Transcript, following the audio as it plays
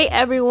Hey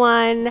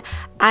everyone,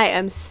 I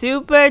am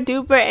super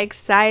duper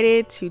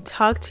excited to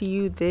talk to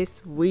you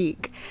this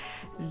week.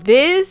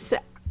 This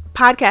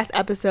podcast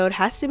episode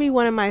has to be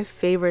one of my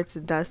favorites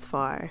thus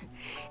far,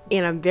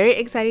 and I'm very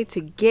excited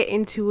to get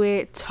into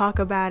it, talk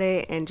about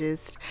it, and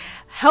just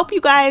help you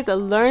guys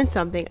learn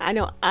something. I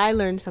know I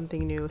learned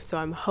something new, so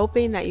I'm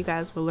hoping that you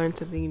guys will learn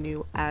something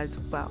new as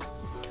well.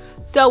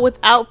 So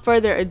without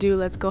further ado,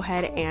 let's go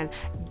ahead and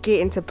get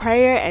into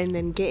prayer and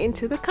then get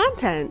into the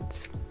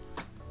content.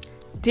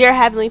 Dear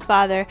Heavenly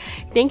Father,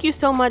 thank you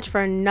so much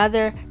for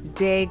another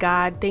day,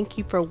 God. Thank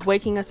you for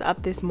waking us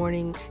up this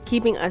morning,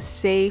 keeping us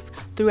safe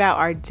throughout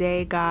our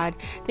day, God.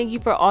 Thank you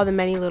for all the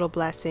many little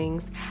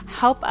blessings.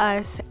 Help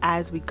us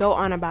as we go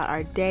on about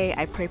our day.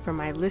 I pray for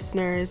my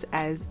listeners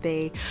as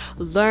they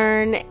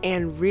learn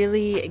and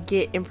really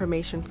get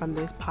information from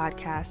this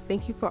podcast.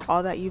 Thank you for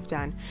all that you've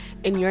done.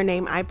 In your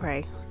name I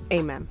pray.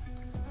 Amen.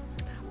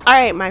 All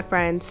right, my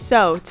friends.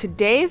 So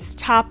today's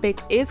topic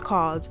is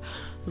called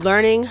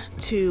learning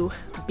to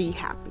be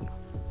happy.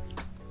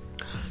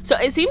 So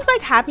it seems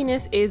like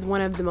happiness is one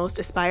of the most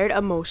aspired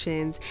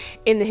emotions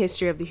in the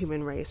history of the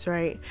human race,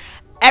 right?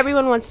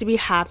 Everyone wants to be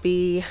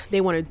happy. They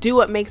want to do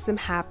what makes them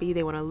happy.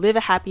 They want to live a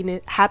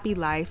happy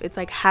life. It's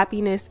like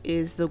happiness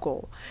is the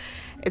goal.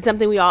 It's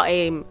something we all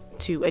aim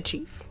to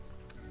achieve.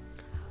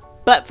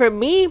 But for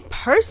me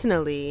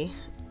personally,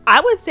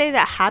 I would say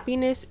that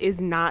happiness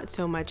is not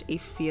so much a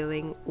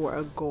feeling or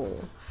a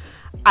goal.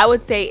 I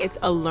would say it's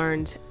a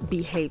learned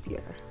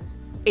behavior.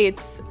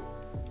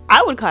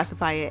 I would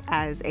classify it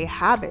as a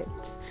habit.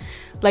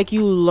 Like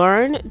you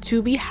learn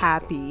to be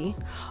happy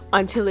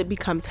until it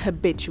becomes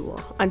habitual,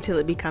 until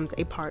it becomes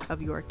a part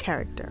of your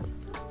character.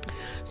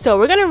 So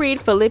we're going to read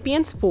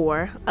Philippians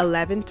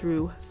 4:11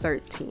 through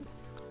 13.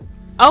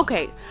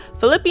 Okay,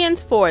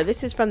 Philippians 4,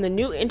 this is from the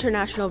New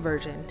International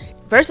Version.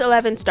 Verse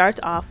 11 starts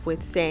off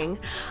with saying,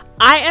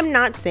 I am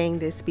not saying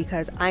this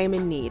because I am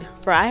in need,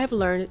 for I have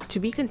learned to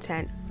be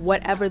content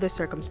whatever the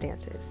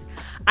circumstances.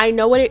 I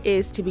know what it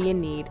is to be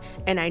in need,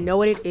 and I know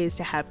what it is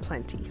to have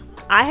plenty.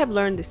 I have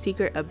learned the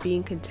secret of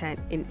being content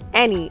in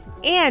any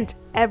and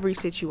every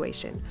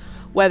situation,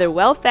 whether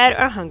well-fed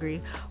or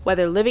hungry,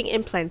 whether living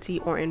in plenty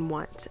or in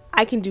want.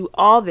 I can do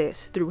all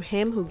this through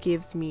him who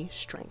gives me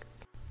strength.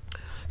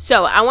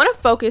 So I want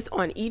to focus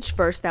on each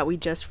verse that we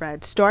just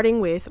read,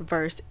 starting with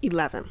verse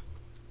 11.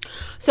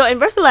 So in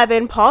verse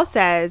 11, Paul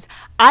says,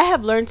 I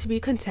have learned to be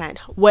content,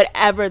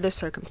 whatever the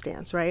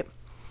circumstance, right?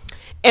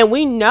 And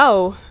we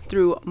know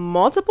through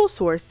multiple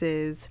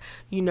sources,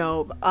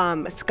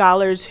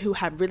 scholars who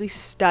have really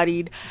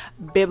studied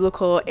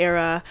biblical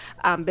era,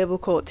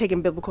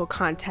 taken biblical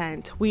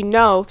content. We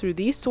know through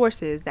these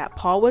sources that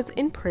Paul was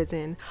in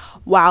prison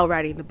while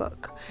writing the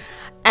book.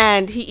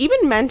 And he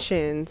even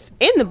mentions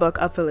in the book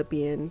of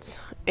Philippians,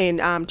 in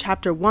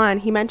chapter 1,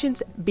 he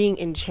mentions being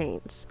in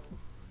chains.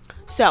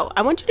 So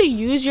I want you to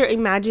use your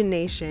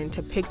imagination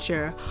to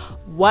picture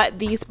what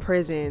these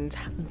prisons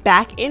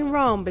back in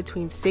Rome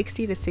between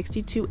 60 to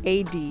 62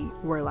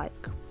 AD were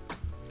like.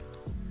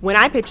 When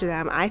I picture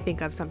them, I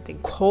think of something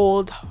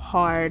cold,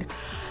 hard,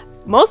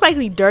 most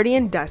likely dirty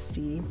and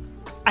dusty.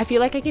 I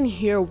feel like I can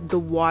hear the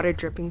water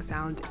dripping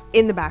sound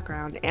in the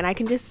background, and I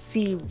can just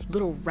see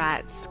little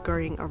rats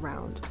scurrying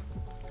around.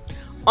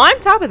 On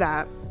top of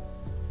that,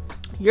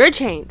 you're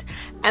chained,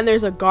 and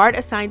there's a guard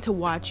assigned to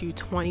watch you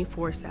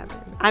 24/7.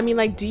 I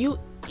mean, do you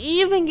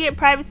even get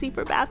privacy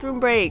for bathroom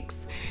breaks?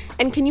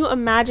 And can you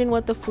imagine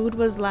what the food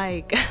was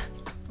like?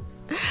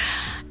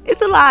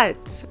 It's a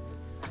lot.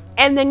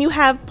 And then you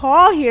have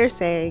Paul here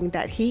saying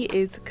that he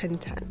is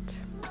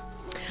content.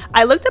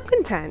 I looked up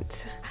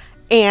content,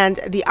 and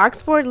the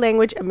Oxford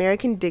Language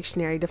American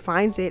Dictionary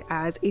defines it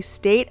as a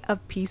state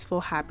of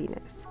peaceful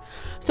happiness.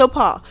 So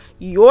Paul,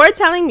 you're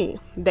telling me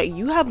that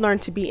you have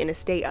learned to be in a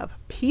state of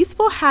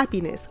peaceful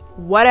happiness,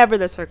 whatever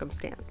the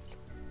circumstance.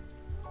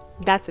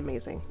 That's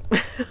amazing.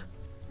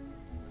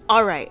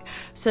 All right,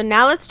 so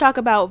now let's talk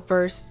about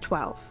verse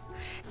 12.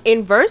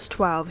 In verse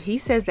 12, he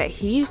says that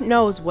he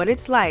knows what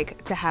it's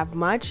like to have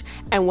much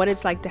and what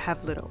it's like to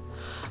have little.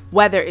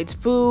 Whether it's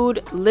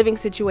food, living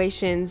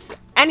situations,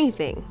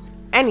 anything.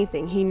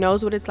 He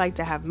knows what it's like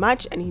to have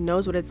much, and he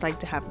knows what it's like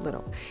to have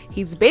little.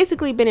 He's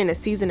basically been in a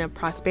season of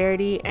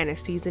prosperity and a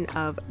season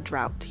of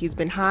drought. He's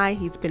been high,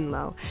 he's been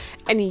low.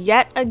 And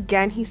yet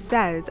again, he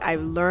says,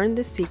 I've learned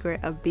the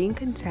secret of being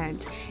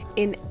content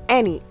in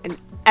any and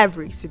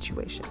every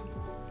situation.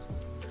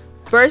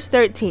 Verse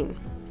 13.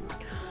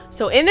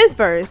 So in this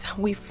verse,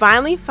 we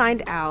finally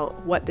find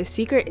out what the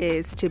secret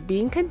is to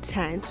being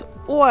content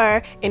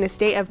or in a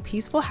state of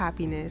peaceful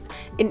happiness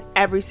in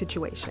every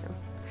situation.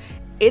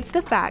 It's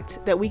the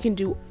fact that we can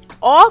do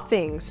all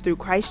things through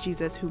Christ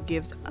Jesus who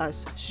gives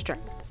us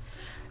strength.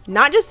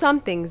 Not just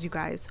some things, you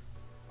guys.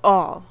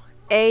 All.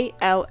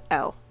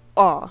 A-L-L.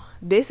 All.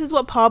 This is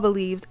what Paul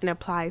believes and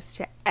applies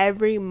to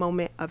every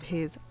moment of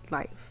his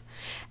life.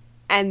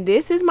 And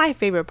this is my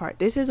favorite part.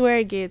 This is where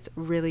it gets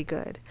really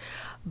good.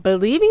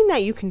 Believing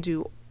that you can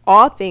do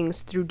all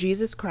things through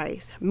Jesus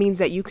Christ means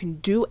that you can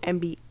do and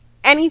be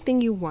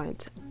anything you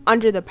want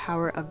under the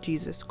power of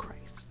Jesus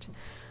Christ.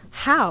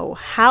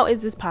 How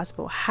is this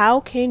possible? How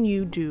can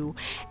you do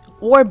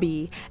or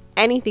be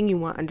anything you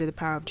want under the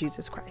power of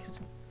Jesus Christ?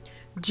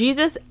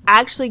 Jesus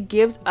actually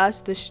gives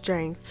us the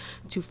strength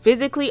to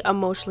physically,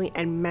 emotionally,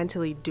 and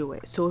mentally do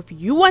it. So if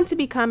you want to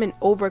become an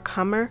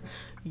overcomer,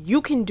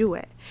 you can do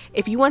it.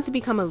 If you want to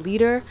become a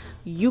leader,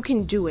 you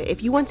can do it.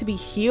 If you want to be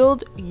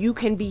healed, you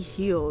can be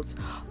healed.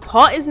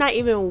 Paul is not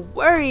even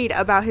worried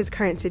about his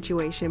current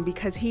situation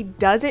because he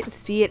doesn't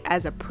see it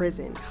as a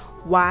prison.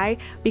 Why?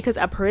 Because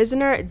a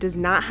prisoner does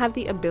not have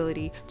the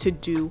ability to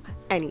do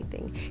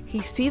anything.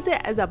 He sees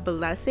it as a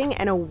blessing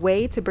and a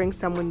way to bring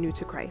someone new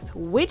to Christ,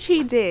 which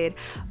he did,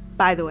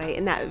 by the way,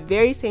 in that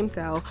very same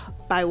cell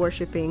by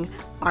worshiping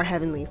our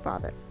Heavenly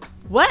Father.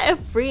 What a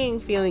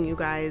freeing feeling, you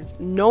guys,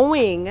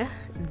 knowing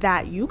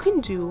that you can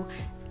do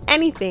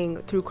anything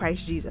through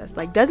Christ Jesus.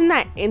 Like, doesn't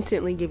that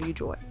instantly give you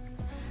joy?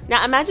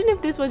 Now, imagine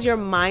if this was your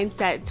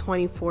mindset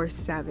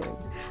 24/7.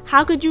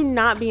 How could you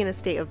not be in a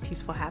state of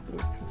peaceful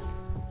happiness?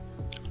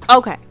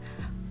 Okay,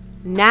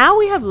 now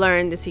we have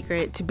learned the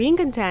secret to being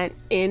content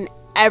in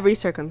every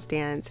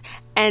circumstance,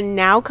 and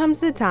now comes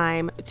the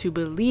time to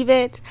believe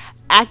it,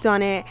 act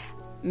on it,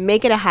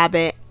 make it a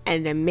habit,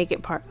 and then make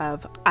it part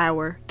of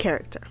our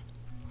character.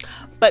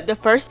 But the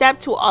first step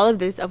to all of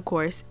this, of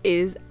course,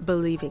 is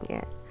believing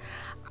it.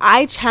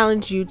 I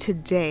challenge you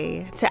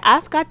today to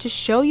ask God to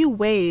show you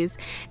ways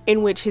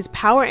in which His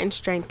power and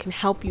strength can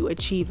help you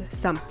achieve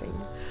something.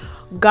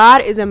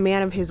 God is a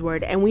man of His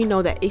word, and we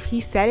know that if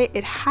He said it,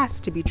 it has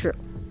to be true.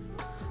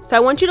 So I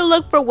want you to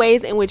look for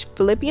ways in which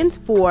Philippians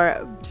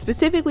 4,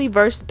 specifically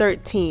verse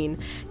 13,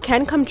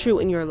 can come true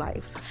in your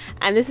life.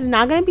 And this is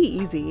not going to be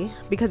easy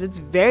because it's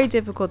very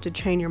difficult to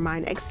train your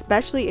mind,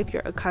 especially if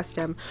you're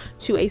accustomed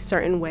to a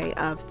certain way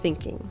of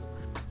thinking.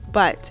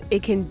 But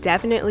it can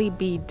definitely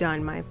be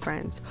done, my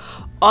friends.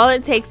 All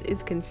it takes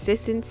is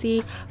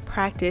consistency,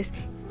 practice,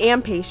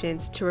 and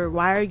patience to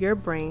rewire your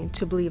brain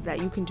to believe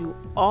that you can do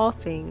all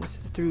things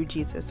through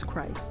Jesus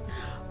Christ.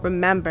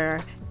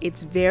 Remember,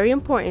 it's very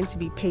important to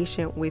be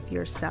patient with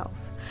yourself,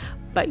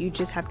 but you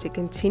just have to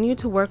continue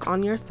to work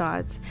on your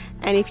thoughts.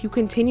 And if you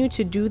continue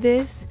to do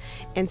this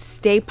and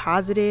stay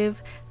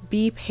positive,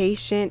 be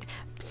patient,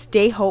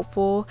 stay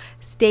hopeful,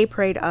 stay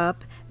prayed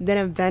up, then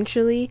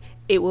eventually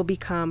it will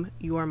become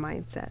your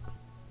mindset.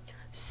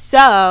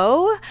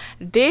 So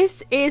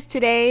this is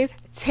today's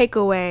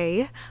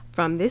takeaway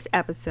from this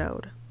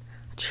episode.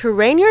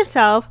 Train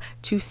yourself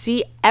to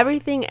see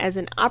everything as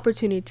an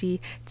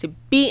opportunity to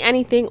be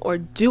anything or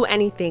do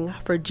anything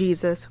for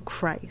Jesus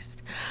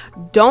Christ.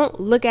 Don't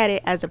look at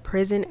it as a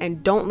prison,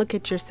 and don't look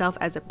at yourself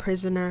as a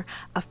prisoner,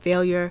 a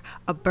failure,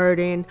 a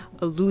burden,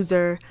 a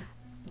loser.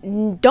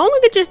 Don't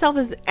look at yourself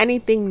as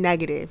anything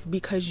negative,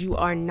 because you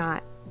are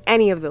not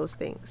any of those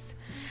things.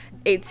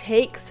 It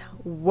takes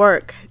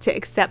work to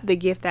accept the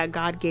gift that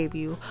God gave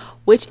you,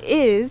 which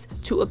is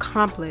to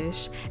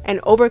accomplish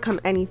and overcome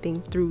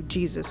anything through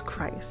Jesus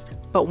Christ.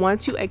 But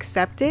once you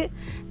accept it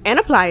and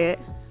apply it,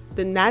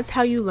 then that's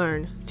how you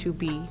learn to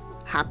be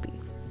happy.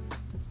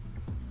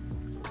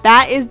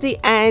 That is the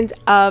end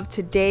of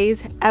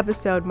today's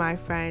episode, my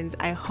friends.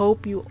 I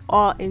hope you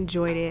all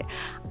enjoyed it.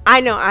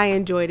 I know I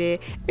enjoyed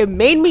it. It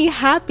made me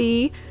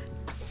happy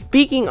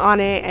speaking on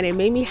it, and it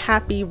made me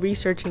happy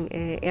researching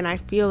it, and I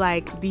feel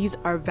like these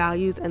are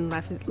values and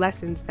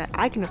lessons that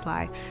I can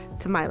apply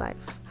to my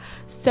life.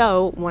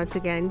 So once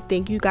again,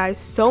 thank you guys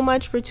so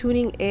much for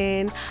tuning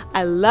in.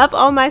 I love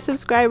all my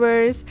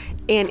subscribers,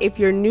 and if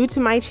you're new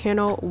to my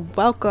channel,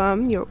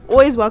 welcome. You're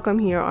always welcome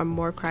here on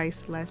More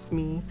Christ, Less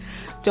Me.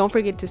 Don't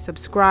forget to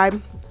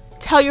subscribe,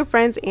 tell your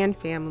friends and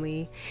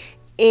family,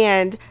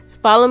 and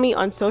follow me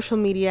on social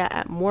media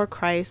at More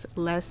Christ,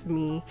 Less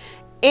Me,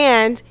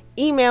 and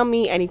email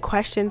me any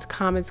questions,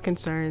 comments,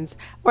 concerns,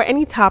 or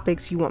any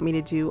topics you want me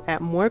to do at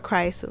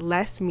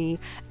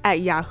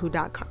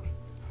morechrist.lessme@yahoo.com.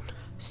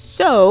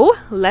 So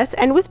let's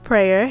end with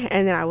prayer,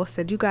 and then I will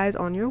send you guys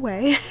on your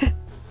way.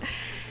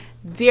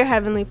 Dear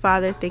Heavenly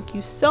Father, thank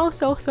you so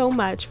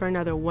much for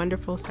another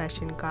wonderful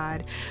session,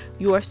 God.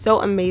 You are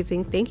so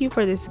amazing. Thank you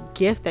for this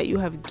gift that you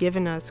have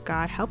given us,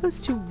 God. Help us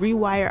to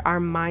rewire our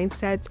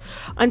mindsets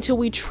until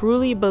we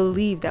truly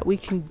believe that we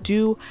can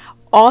do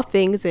all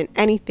things and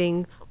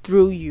anything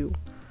through you.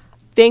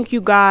 Thank you,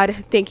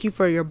 God. Thank you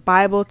for your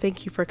Bible.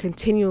 Thank you for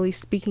continually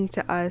speaking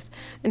to us,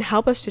 and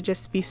help us to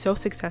just be so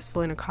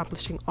successful in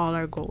accomplishing all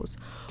our goals.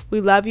 We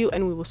love you,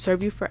 and we will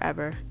serve you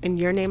forever. In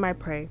your name I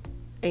pray.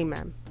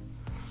 Amen.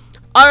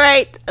 All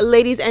right,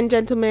 ladies and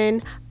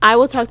gentlemen, I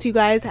will talk to you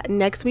guys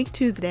next week,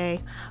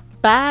 Tuesday.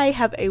 Bye.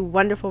 Have a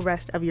wonderful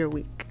rest of your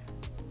week.